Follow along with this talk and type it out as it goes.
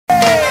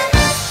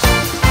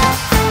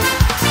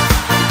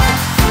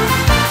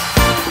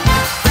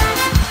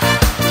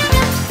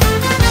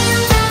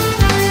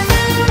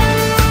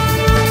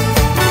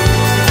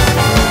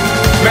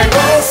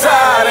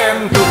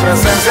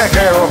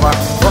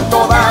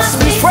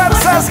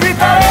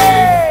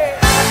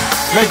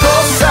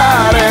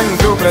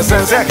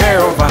presencia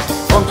Jehová,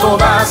 con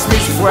todas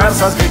mis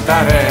fuerzas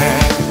gritaré.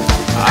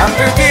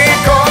 Ante ti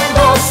con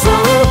gozo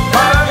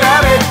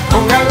pagaré,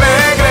 con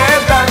alegre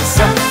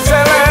danza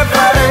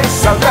celebraré,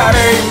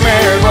 saltaré y me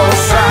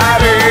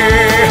gozaré.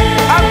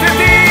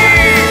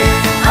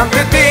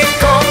 Ante ti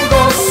con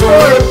gozo.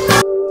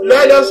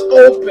 Let us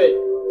open.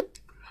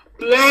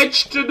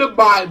 Pledge to the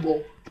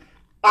Bible.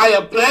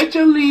 I pledge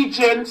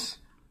allegiance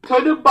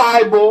to the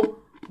Bible,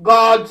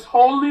 God's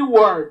holy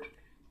word.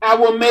 I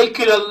will make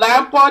it a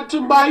lamp unto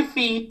my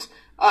feet,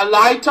 a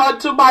light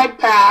unto my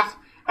path,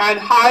 and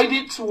hide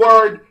its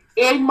word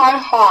in my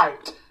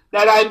heart,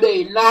 that I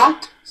may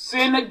not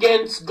sin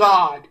against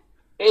God.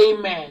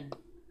 Amen.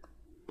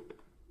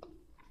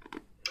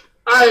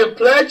 I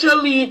pledge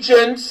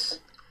allegiance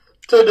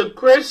to the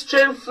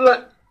Christian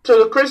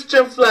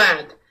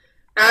flag,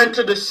 and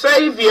to the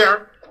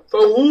Savior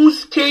for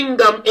whose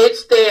kingdom it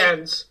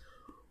stands,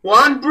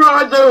 one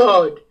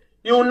brotherhood,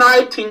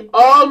 uniting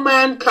all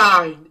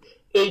mankind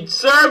in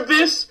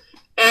service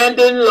and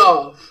in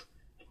love.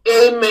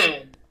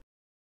 Amen.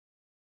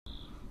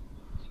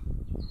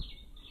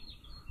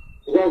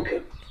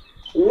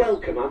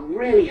 Welcome. I'm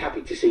really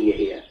happy to see you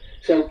here.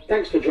 So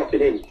thanks for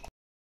dropping in.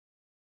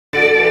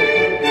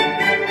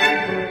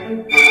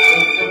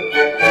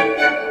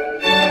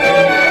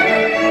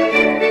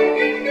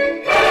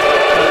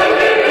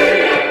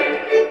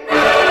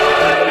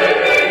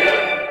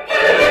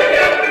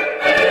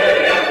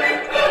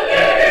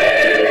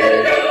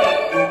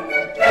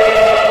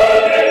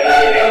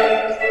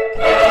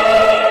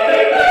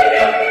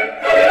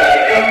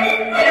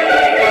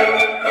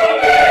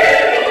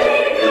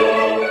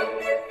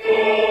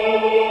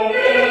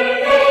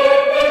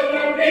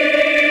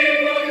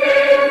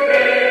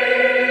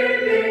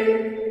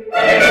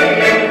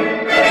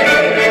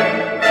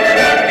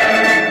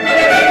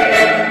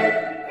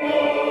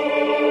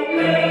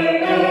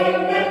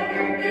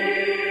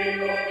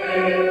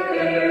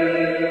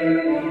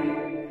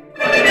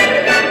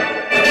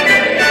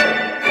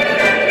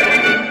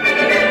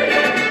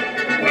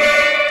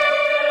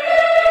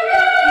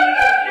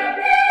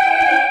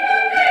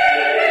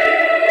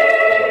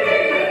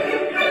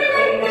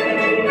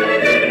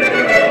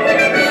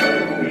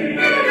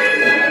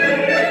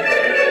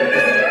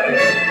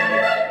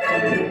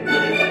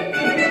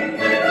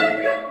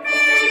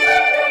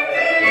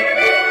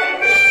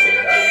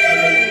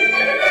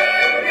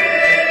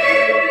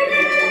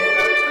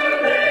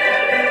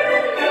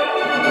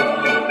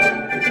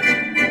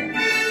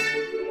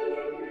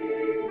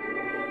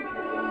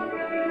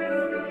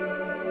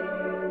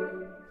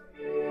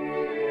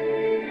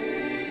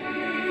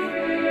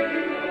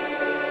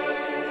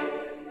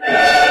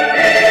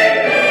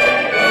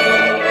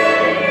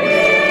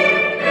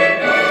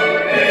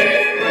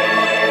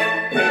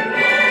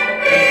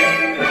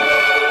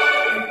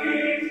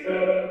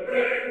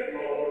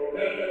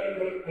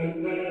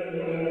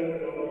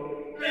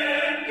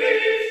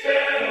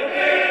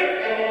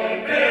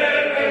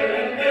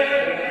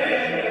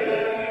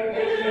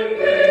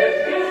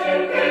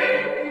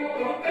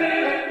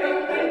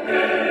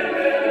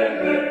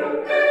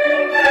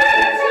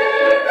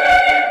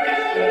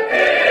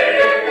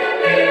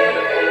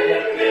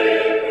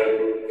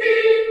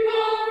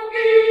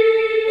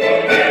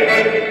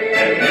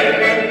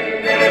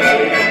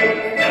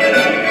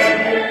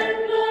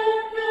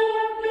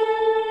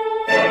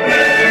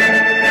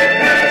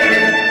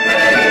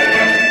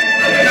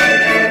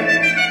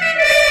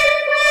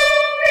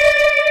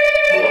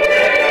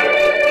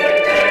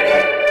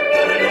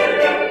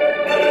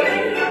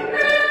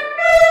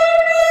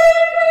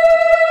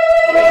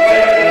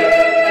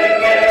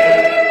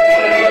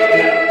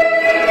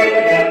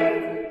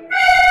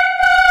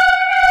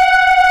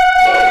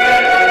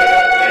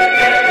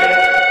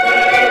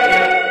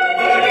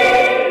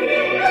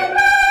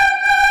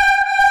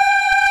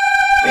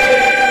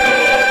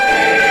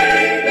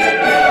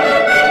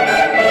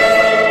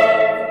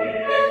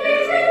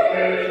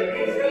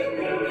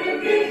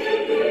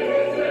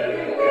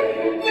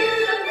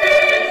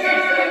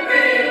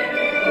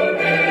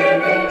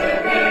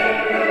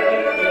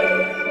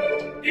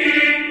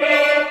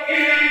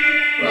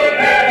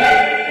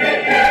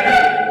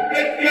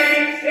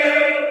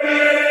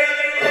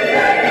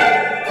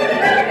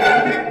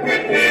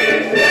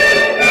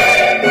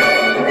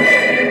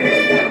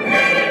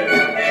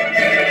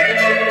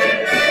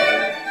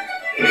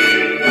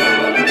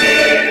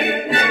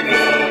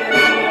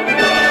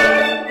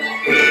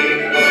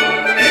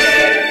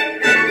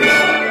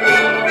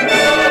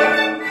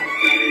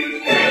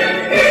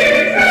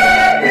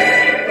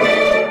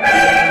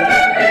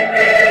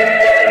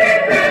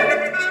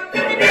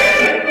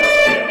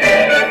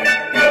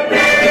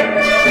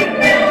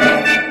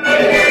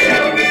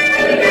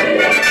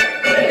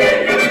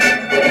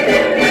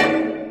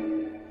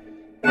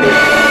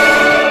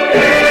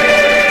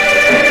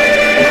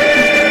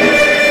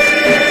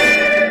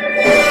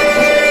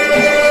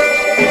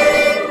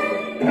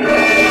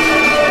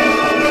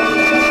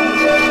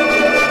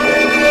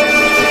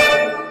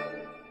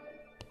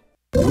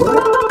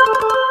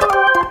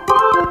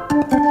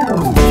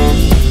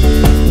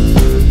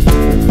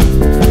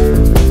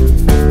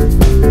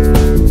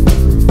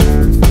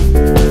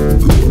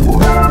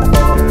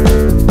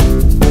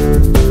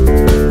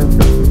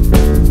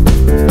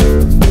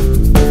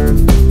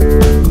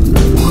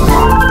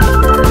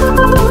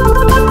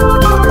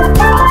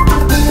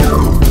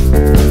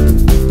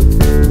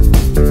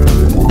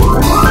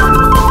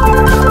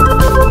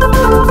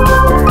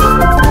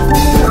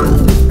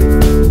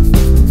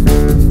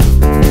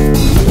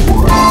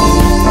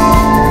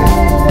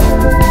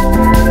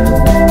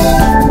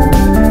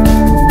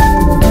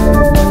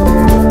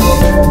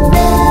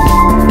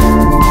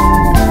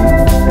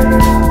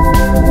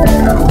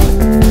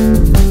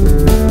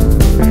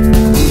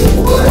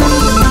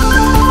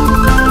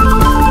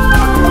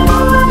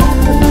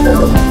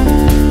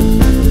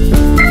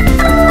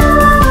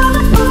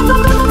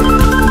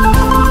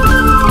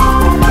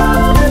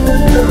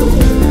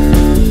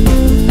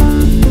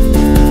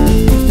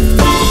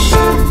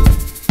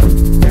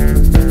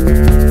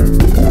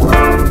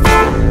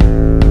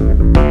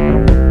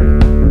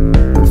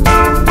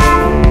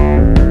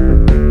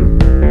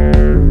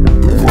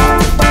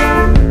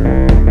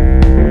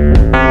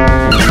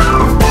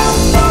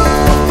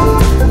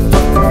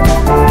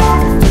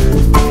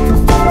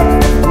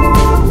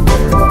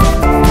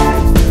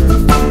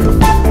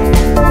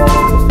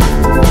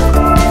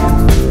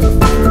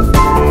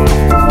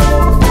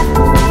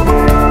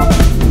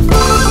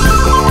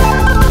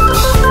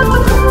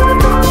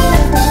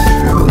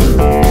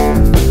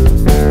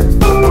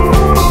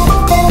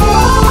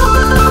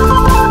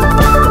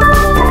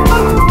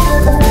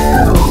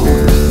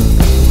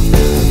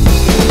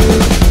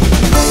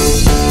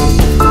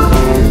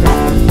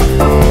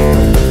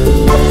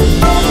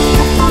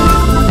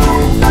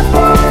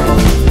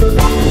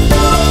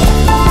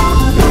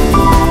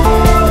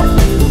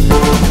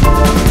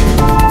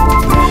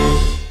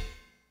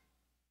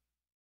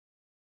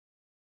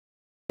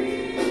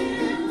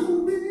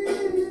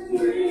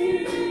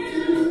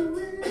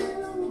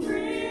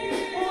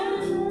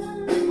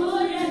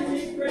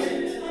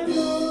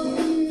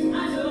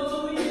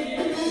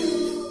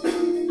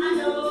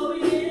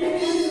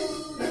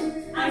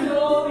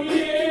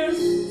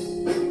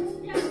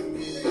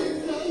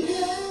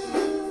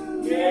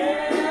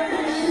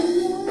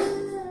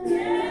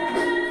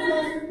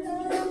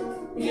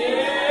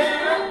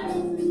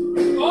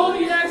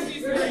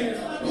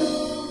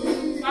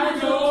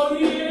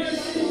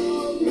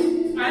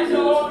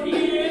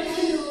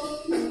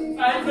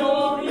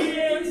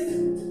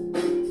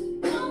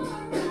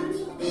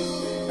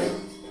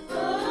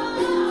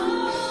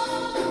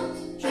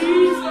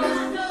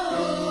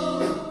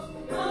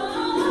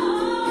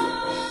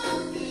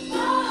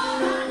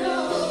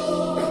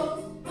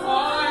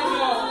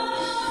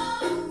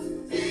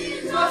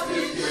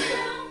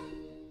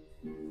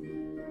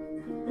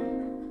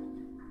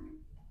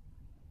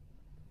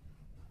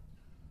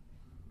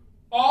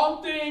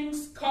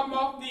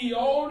 thee,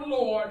 O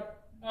Lord,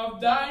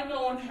 of thine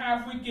own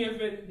have we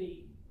given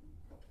thee.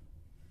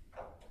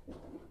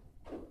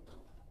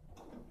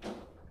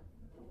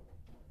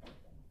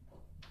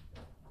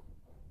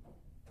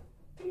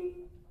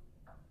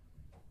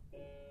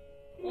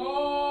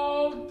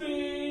 All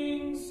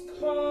things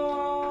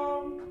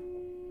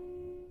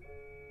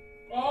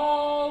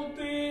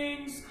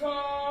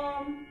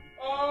come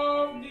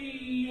of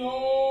thee,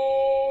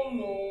 O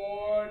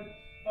Lord,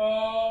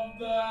 of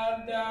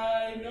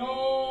thine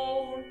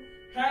own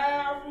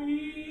have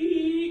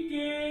we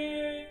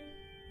given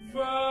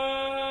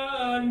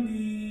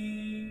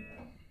thee.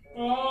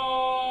 Amen.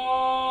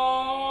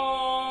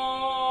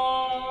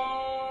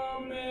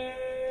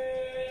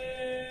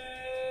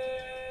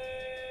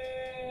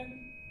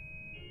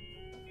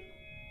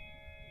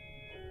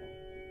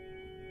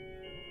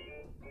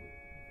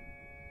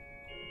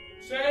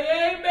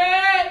 Say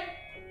amen.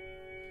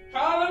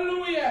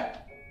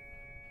 Hallelujah.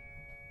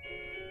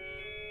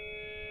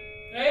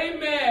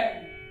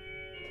 Amen.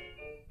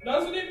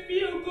 Doesn't it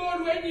feel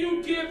good when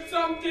you give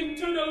something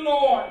to the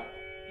Lord?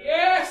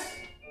 Yes.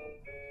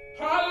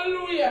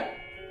 Hallelujah.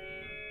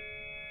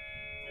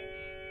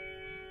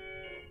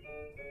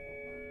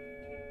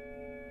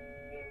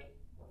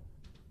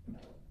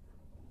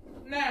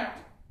 Now,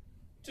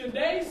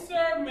 today's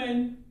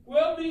sermon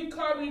will be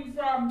coming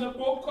from the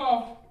book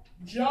of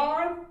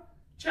John,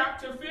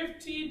 chapter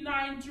 15,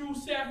 9 through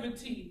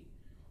 17.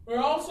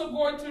 We're also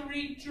going to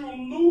read through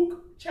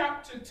Luke,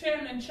 chapter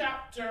 10 and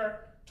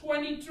chapter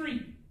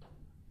 23.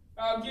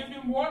 I'll give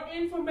you more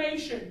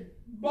information,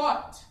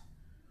 but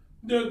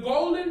the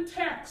golden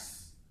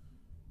text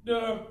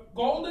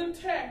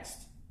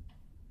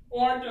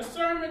or the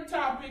sermon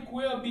topic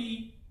will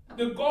be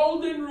the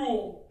golden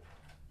rule.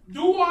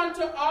 Do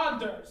unto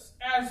others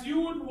as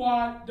you would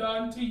want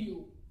done to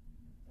you.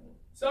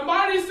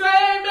 Somebody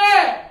say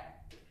amen.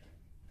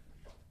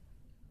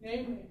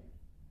 Amen.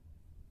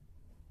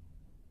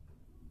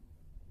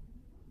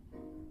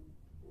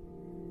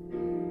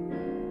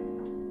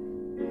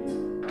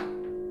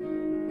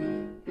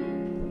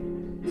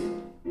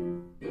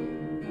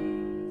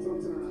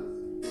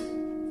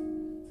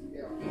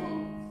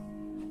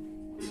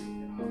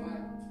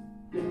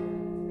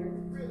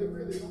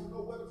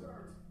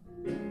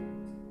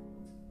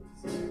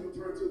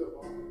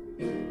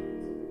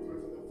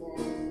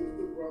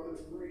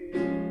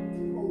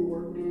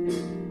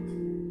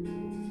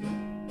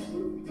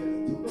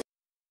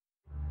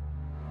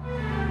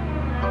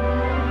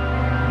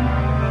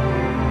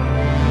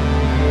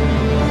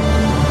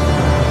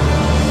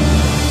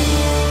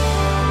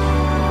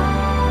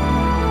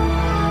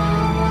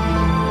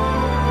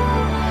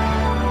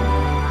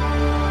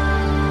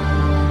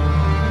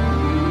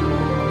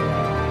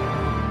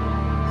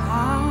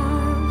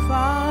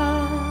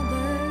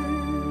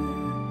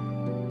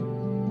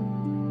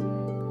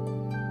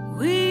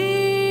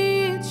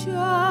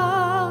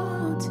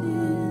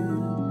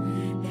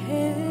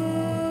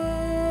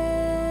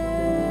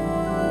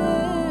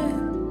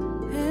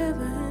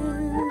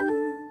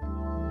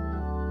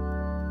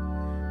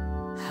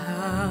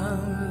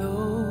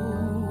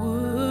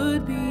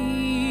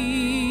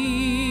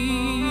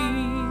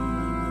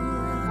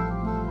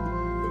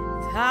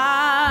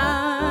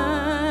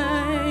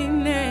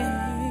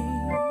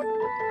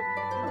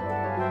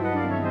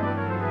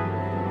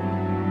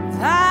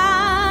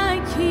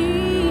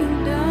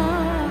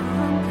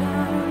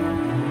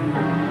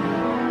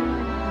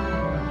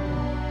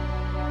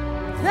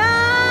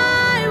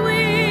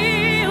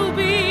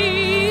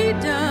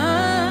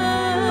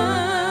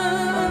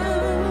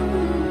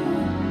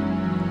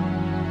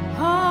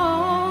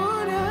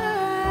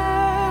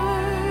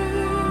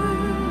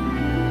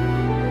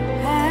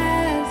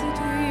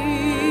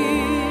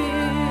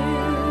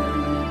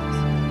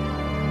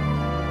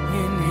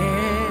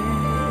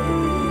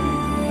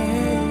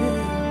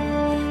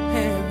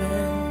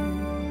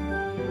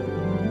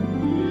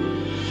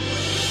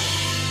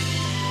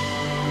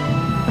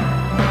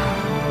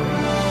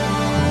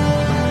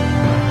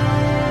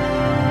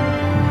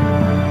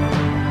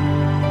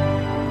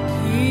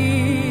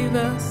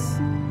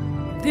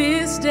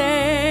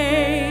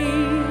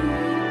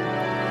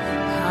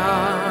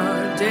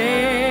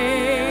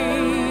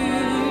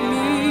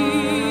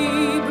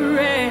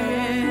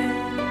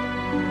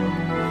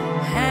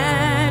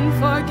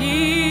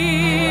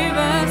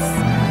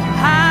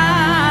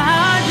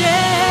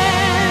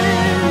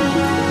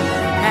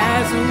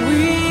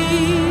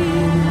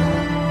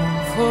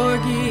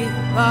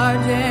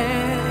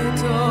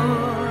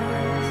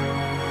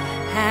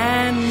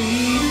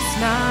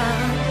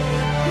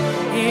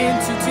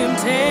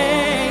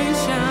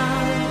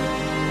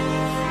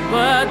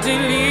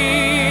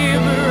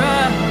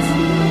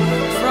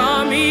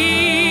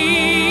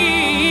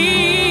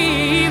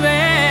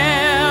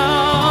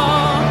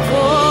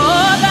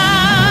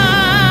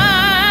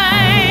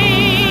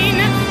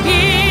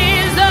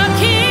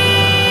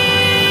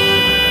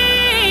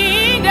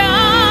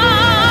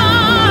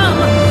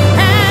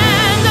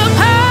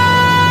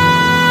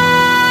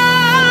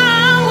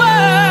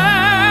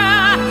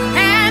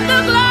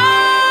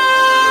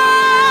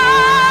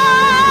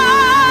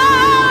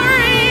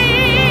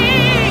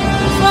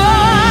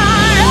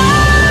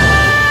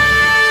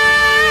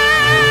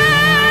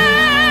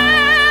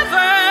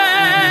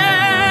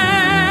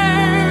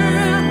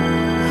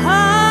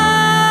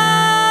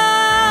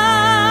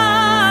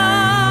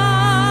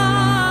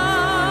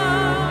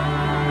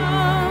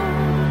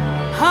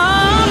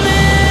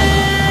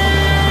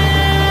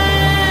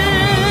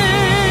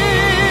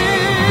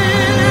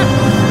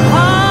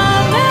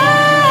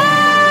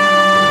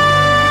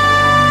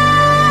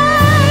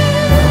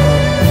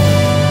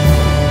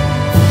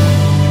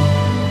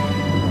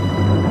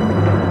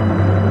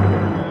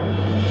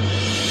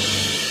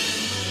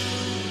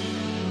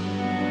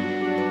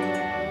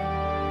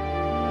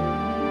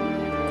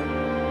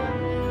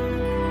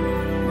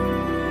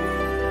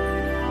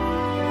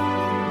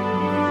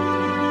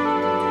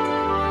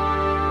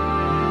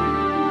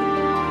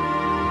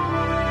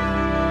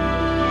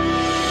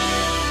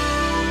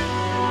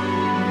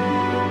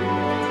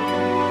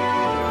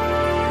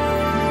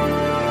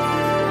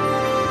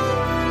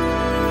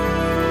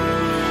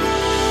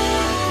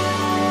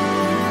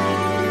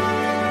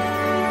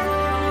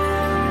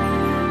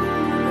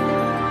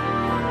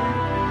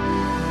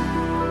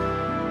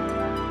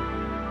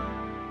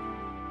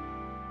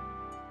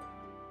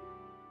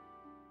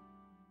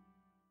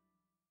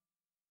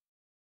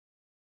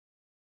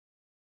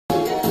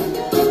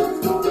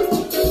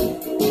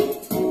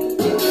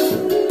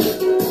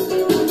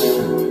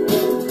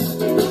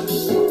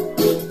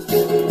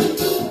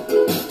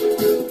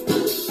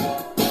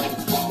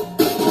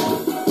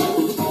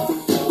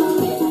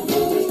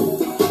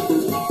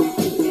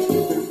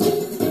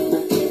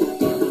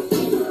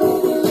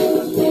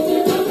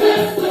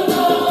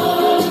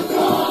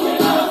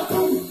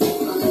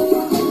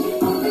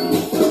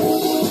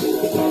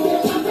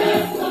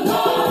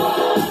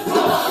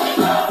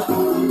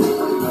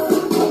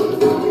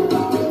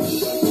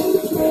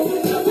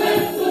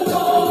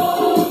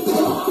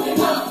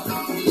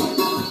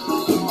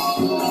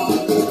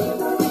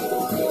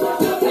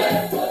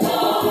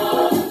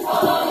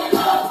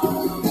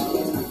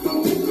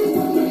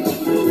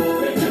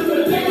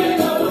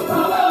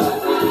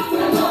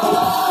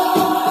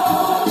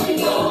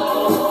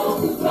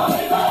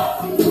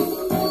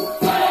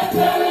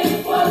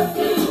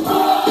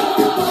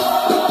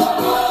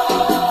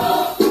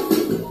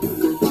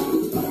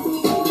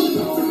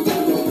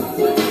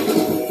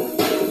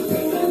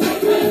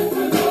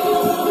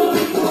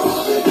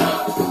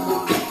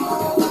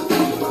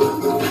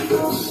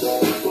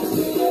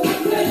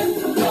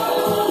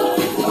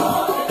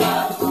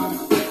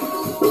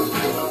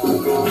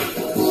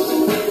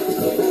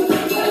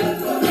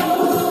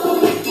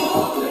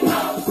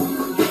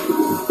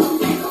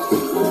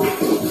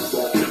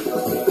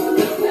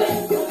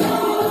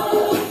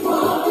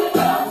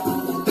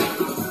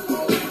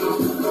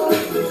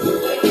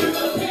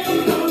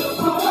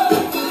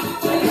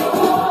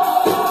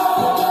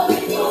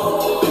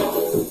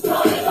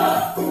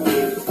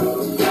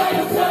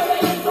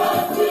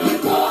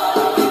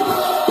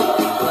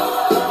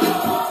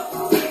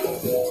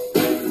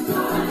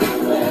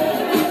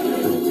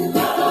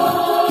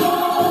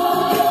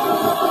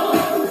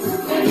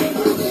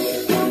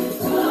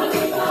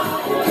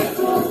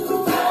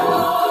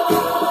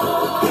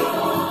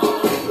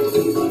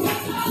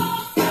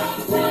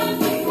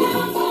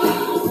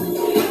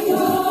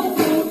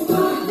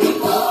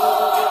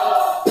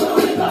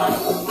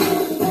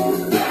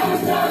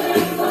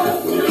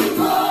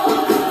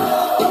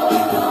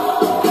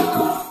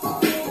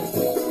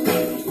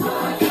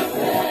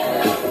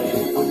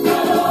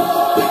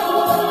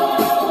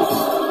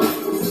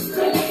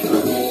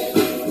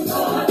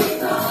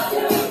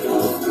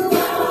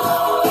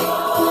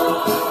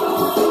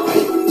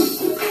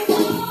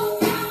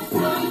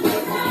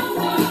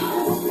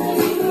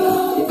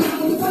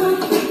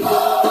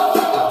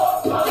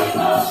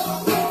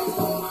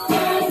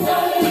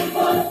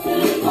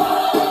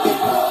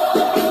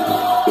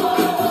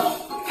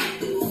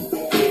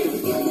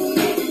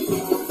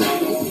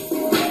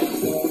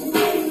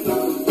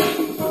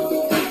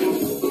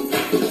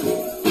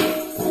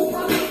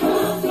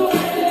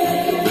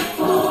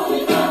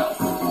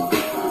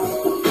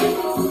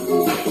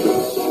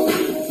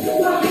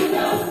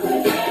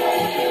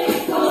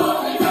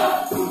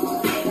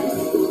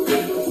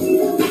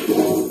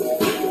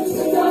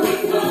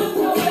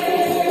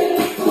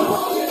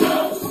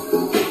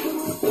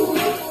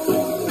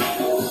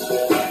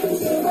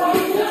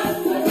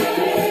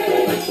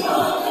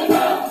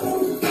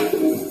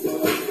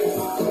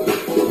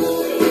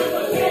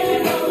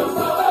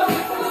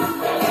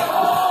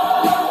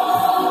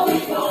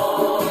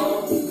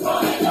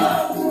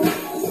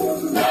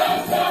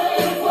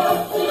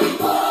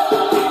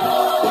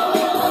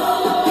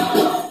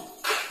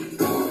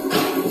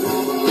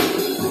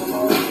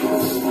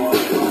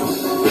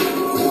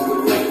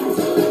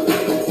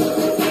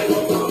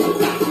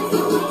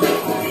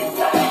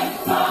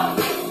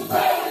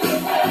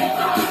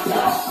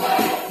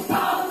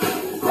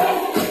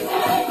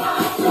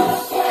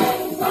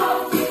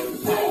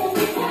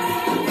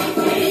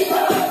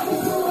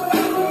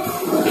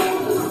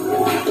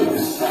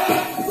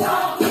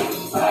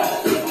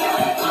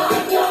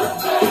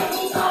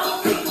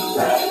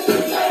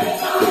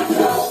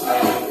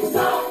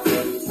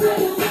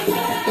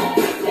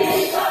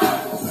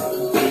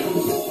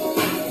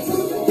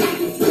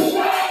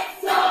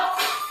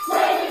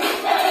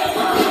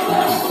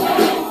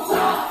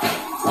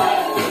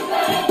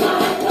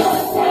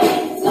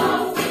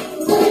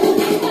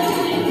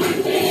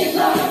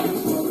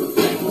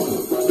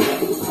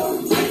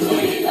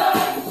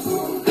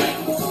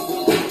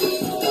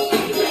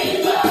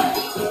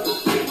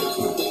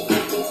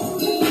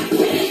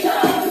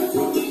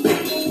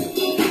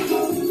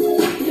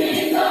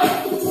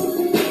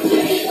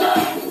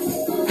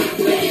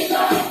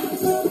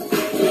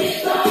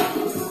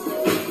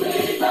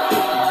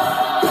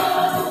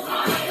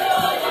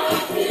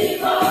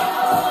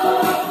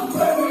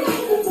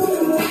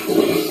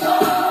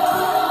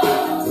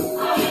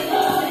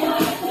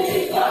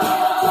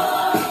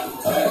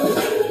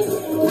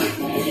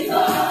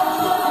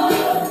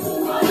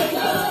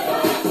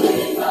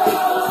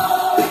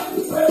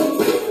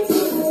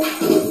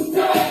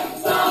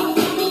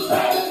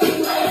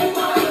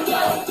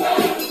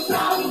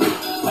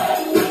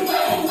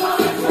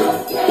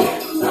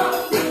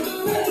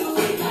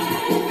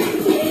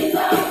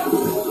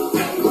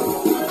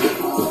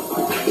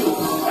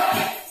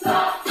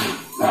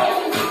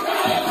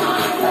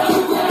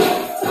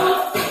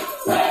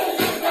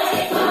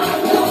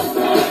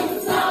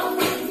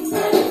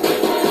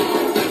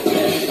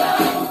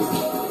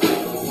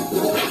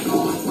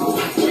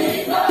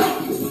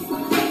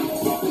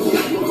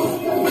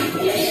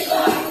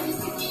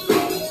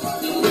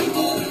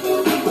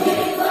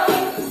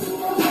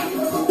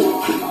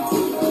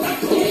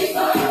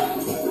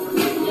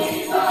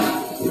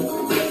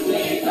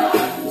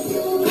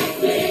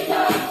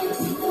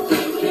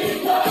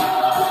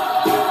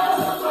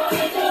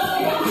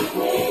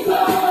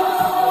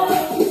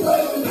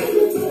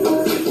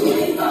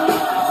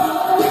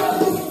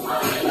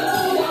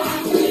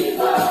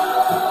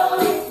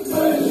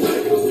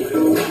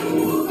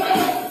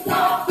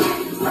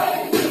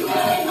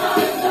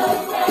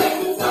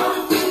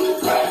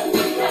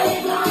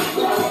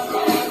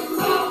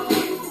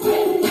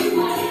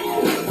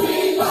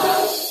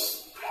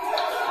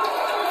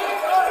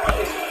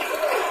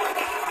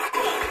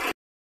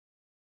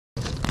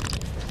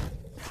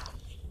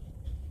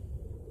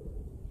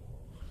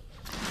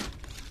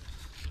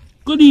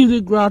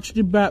 Music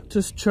Grouchy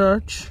Baptist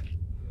Church.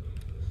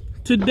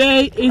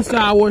 Today is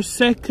our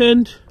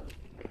 2nd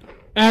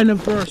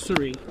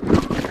anniversary,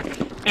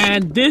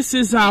 and this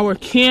is our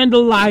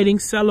candle lighting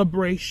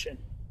celebration.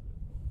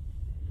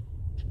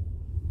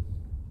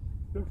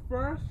 The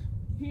first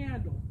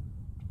candle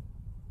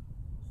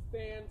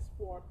stands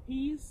for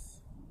peace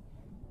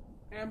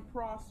and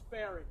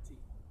prosperity.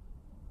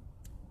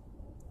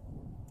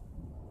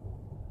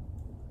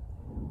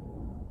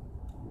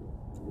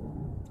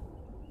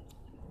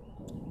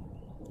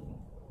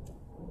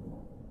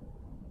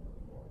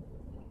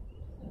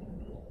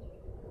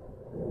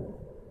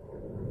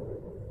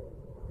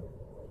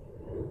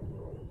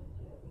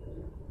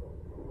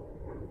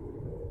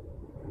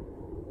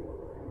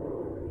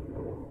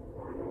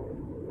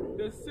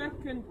 The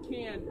second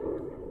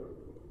candle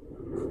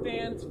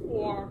stands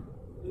for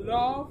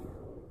love,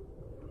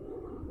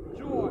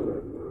 joy,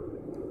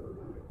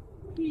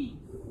 peace.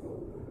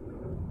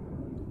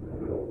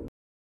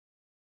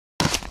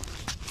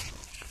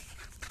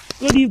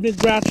 Good evening,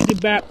 Grouchy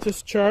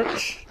Baptist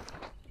Church.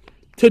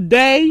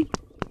 Today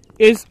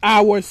is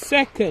our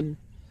 2nd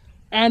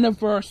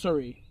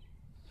anniversary.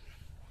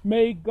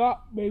 May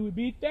we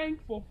be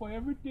thankful for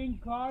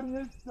everything God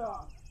has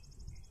done,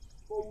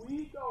 for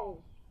we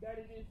know that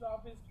it is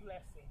of His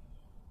blessing.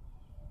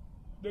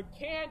 The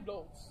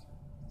candles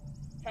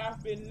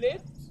have been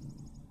lit,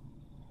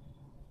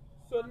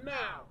 so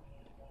now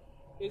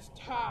it's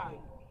time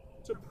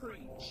to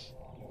preach.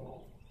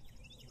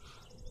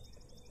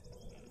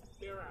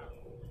 They're out.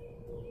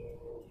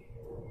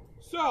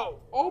 So,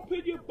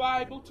 open your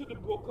Bible to the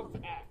book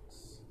of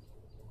Acts.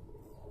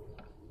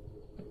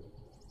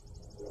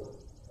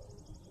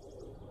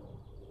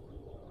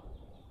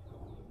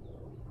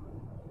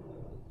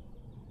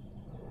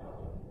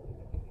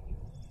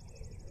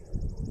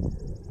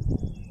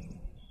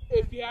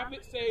 If you have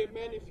it, say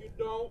amen. If you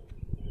don't,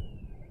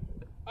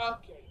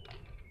 okay.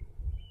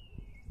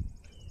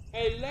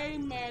 A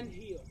lame man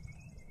healed.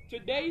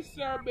 Today's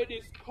sermon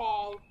is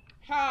called,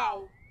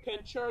 How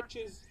Can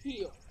Churches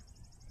Heal?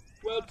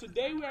 Well,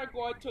 today we are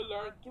going to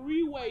learn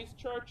 3 ways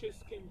churches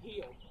can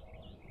heal.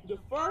 The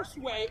first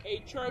way a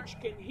church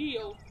can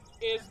heal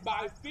is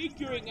by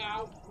figuring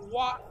out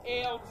what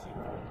ails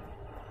you.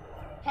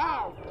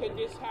 How can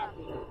this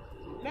happen?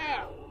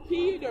 Now,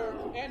 Peter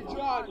and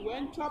John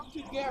went up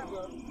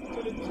together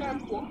to the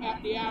temple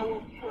at the hour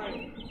of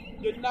prayer,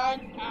 the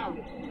 9th hour,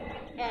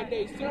 and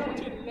a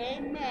certain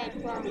lame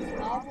man from his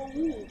mother's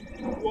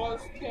womb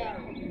was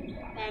carried,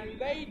 and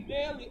lay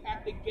daily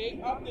at the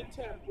gate of the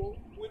temple,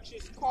 which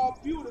is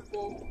called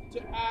Beautiful,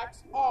 to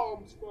ask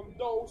alms from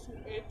those who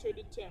enter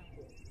the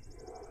temple,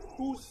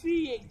 who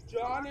seeing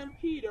John and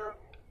Peter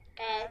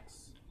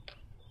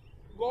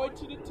going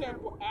to the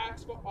temple,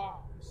 asked for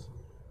alms.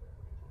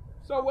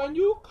 So when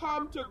you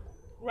come to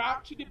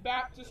Grouchy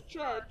Baptist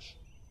Church,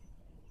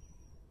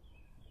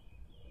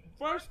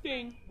 first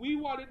thing we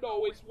want to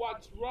know is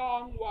what's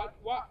wrong,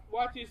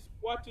 what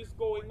is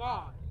going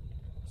on.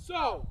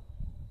 So,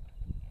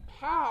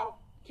 how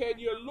can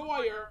your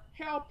lawyer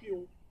help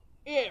you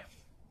if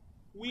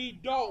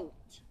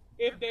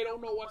they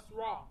don't know what's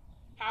wrong?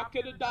 How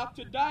can a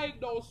doctor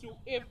diagnose you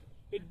if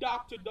the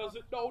doctor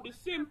doesn't know the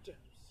symptoms?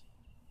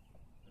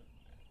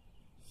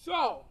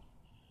 So,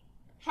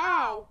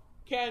 how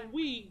can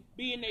we,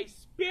 being a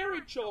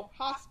spiritual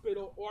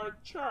hospital or a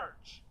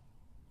church,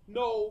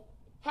 know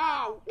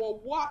how or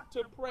what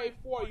to pray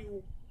for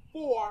you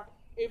for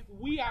if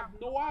we have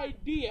no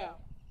idea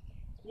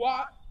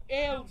what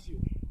ails you?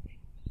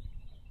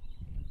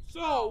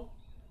 So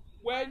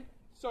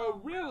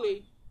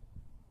really,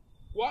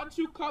 once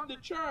you come to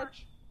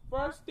church,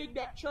 first thing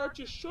that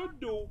churches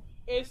should do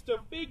is to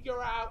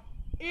figure out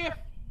if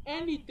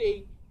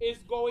anything is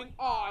going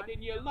on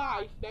in your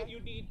life that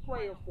you need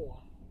prayer for.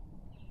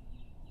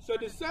 So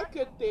the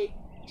second thing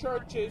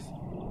churches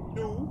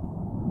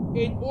do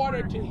in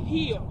order to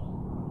heal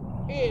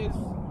is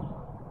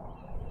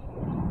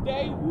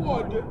they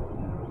would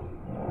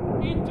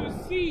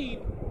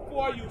intercede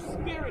for you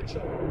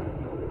spiritually.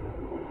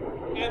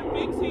 And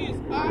fixing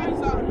his eyes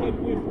on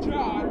him with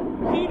John,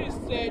 Peter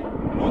said,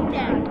 look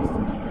at us.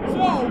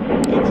 So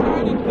he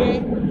tried to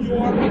get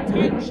your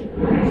attention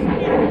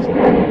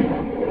spiritually.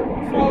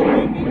 So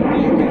giving them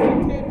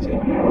his attention,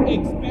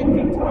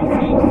 expecting to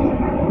receive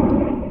something.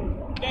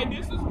 Then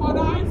this is what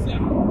I say.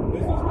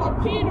 This is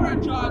what Peter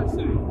and John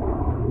say.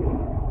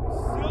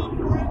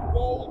 Silver and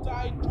gold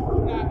I do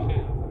not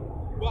have,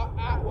 but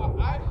what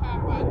I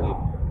have I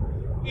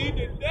give. In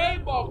the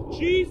name of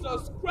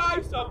Jesus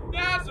Christ of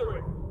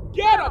Nazareth,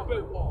 get up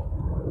and walk.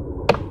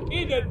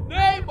 In the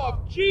name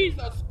of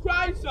Jesus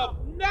Christ of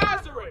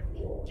Nazareth,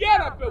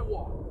 get up and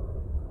walk.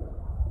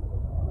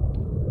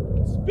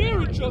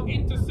 Spiritual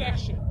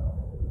intercession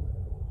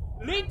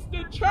links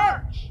the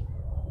church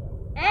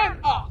and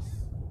us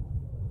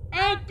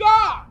and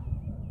God.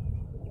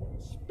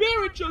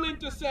 Spiritual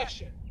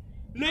intercession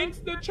links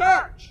the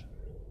church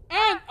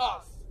and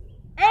us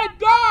and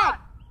God.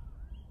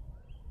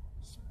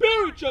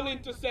 Spiritual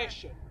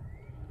intercession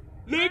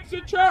links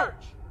the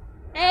church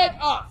and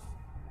us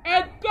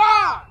and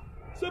God.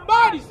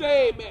 Somebody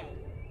say amen.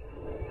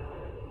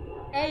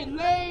 A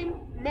lame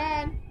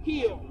man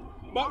healed.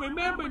 But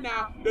remember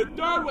now, the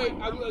third way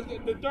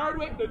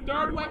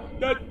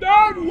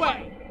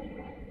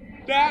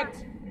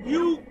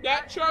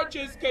that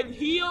churches can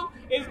heal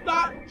is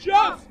not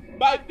just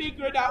by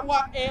figuring out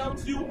what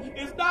ails you.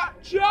 It's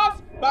not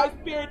just by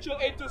spiritual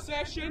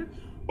intercession,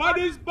 but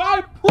it's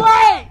by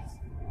praise.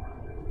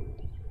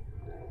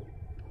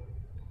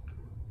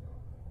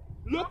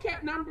 Look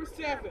at number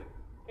 7.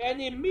 And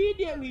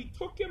immediately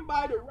took him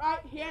by the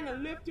right hand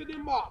and lifted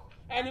him up.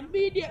 And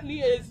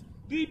immediately is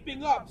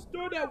leaping up,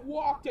 stood and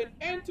walked and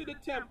entered the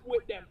temple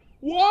with them,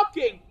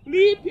 walking,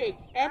 leaping,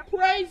 and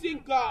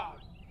praising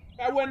God.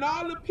 And when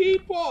all the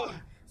people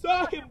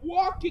saw him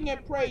walking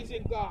and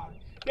praising God,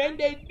 then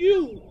they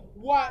knew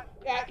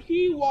that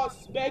he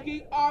was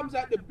begging alms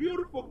at the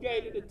beautiful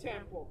gate of the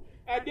temple.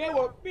 And they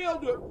were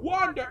filled with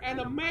wonder and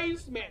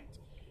amazement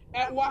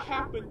at what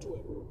happened to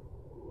him.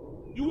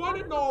 You want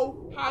to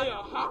know how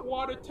your hot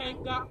water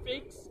tank got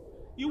fixed?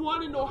 You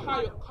want to know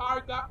how your car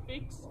got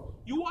fixed?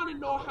 You want to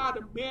know how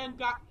the man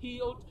got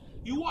healed?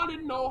 You want to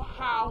know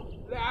how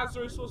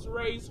Lazarus was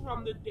raised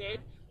from the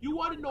dead? You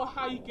want to know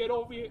how you get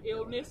over your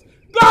illness?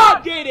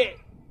 God did it!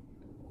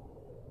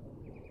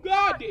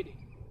 God did it.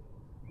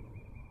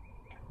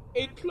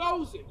 In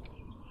closing,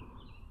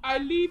 I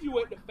leave you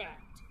with the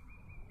fact.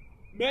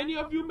 Many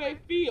of you may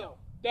feel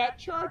that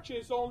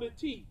churches only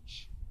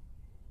teach.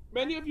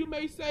 Many of you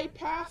may say,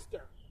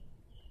 Pastor,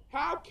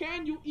 how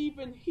can you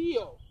even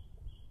heal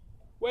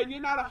when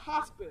you're not a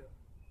hospital?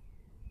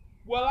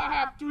 Well, I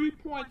have 3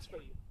 points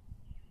for you.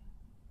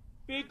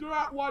 Figure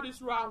out what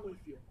is wrong with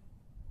you.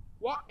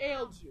 What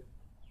ails you?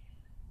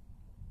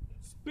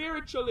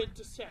 Spiritual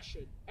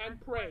intercession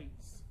and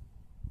praise.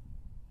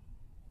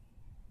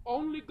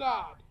 Only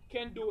God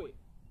can do it.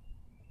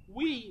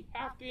 We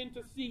have to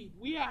intercede.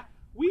 We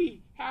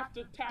have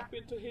to tap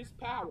into his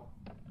power.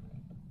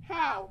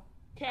 How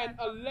can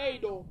a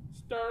ladle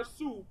stir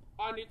soup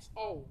on its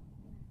own?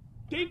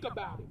 Think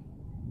about it.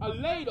 A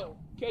ladle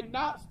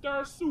cannot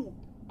stir soup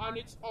on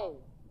its own.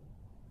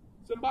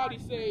 Somebody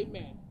say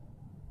amen.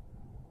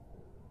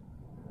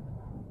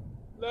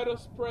 Let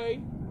us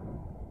pray.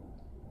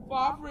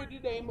 Father, in the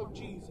name of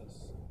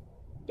Jesus,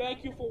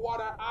 thank you for what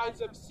our eyes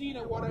have seen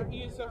and what our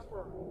ears have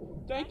heard.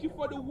 Thank you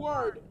for the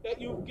word that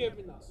you've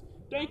given us.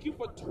 Thank you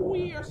for 2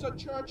 years of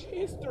church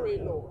history,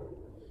 Lord.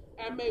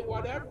 And may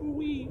whatever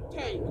we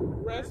take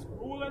rest,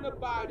 rule, and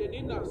abide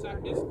in us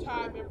at this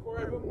time and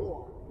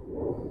forevermore.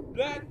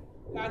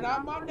 And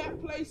I'm on that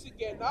place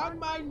again, on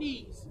my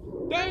knees,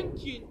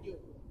 thanking you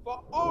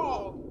for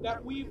all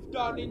that we've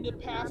done in the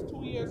past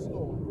 2 years,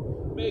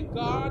 Lord. May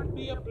God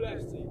be a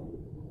blessing.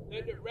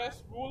 Let the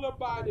rest, rule,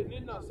 abide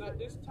in us at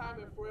this time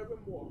and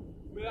forevermore.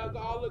 May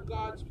all of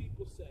God's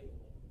people say,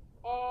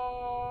 Amen.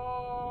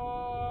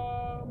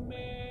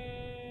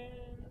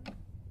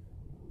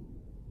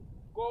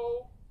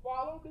 Go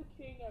follow the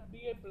King and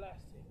be a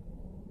blessing.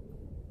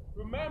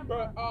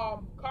 Remember,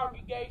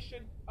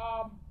 congregation,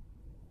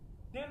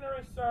 dinner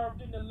is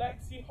served in the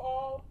Lexi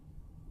Hall.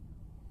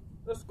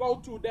 Let's go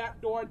through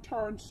that door and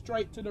turn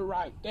straight to the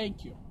right.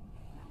 Thank you.